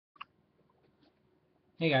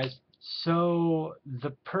Hey guys, so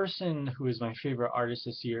the person who is my favorite artist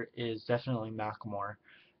this year is definitely Macklemore.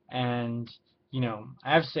 And,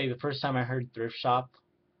 I have to say the first time I heard Thrift Shop,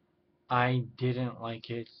 I didn't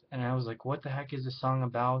like it. And I was like, what the heck is this song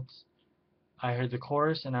about? I heard the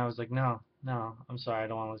chorus and I was like, no, no, I'm sorry, I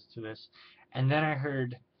don't want to listen to this. And then I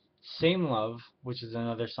heard Same Love, which is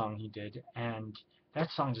another song he did, and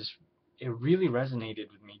that song just, it really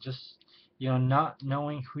resonated with me. Just, not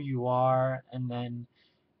knowing who you are, and then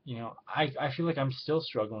I feel like I'm still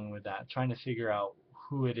struggling with that, trying to figure out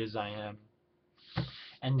who it is I am.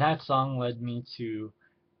 And that song led me to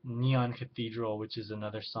Neon Cathedral, which is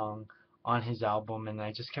another song on his album, and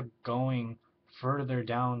I just kept going further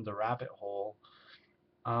down the rabbit hole.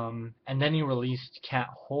 And then he released Can't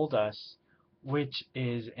Hold Us, which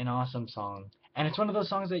is an awesome song. And it's one of those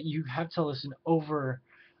songs that you have to listen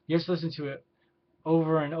to it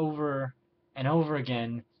over and over and over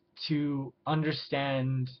again to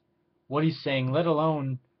understand what he's saying, let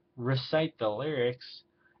alone recite the lyrics.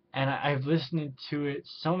 And I've listened to it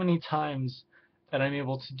so many times that I'm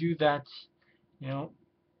able to do that, you know,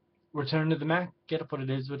 return to the Mac, get up what it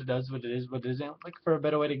is, what it does, what it is, what it isn't. Look for a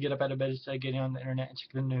better way to get up out of bed instead of getting on the internet and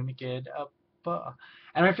checking the new get up.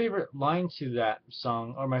 And my favorite line to that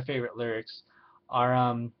song, or my favorite lyrics,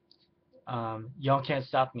 are y'all can't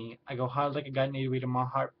stop me. I go hard like a gun 80 to my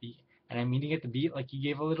heartbeat. And I'm meeting at the beat like you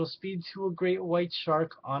gave a little speed to a great white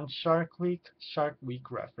shark on Shark Week. Shark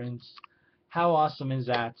Week reference. How awesome is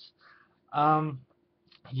that? Um,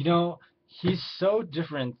 you know, he's so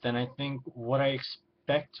different than I think what I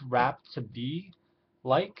expect rap to be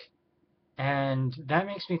like. And that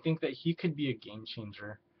makes me think that he could be a game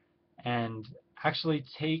changer and actually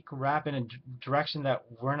take rap in a direction that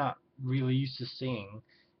we're not really used to seeing.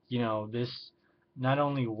 This not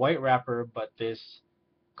only white rapper, but this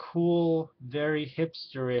cool, very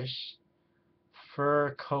hipsterish,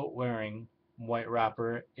 fur coat wearing white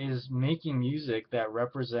rapper is making music that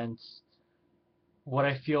represents what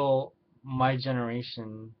I feel my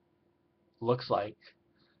generation looks like.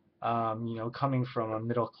 Coming from a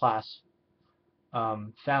middle class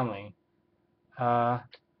family. Uh,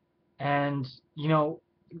 and, you know,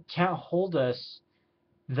 Can't Hold Us,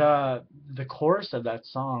 the chorus of that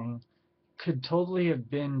song could totally have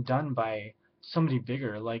been done by somebody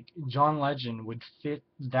bigger. Like John Legend would fit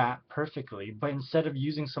that perfectly, but instead of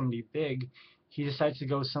using somebody big, he decides to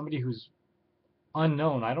go with somebody who's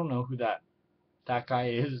unknown. I don't know who that guy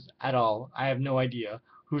is at all. I have no idea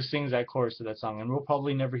who sings that chorus of that song, and we'll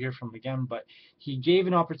probably never hear from him again. But he gave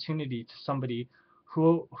an opportunity to somebody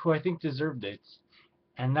who I think deserved it,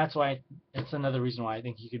 and that's why it's another reason why I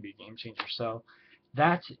think he could be a game changer. So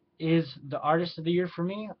that is the artist of the year for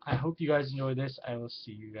me. I hope you guys enjoy this. I will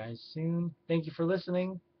see you guys soon. Thank you for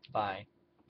listening. Bye.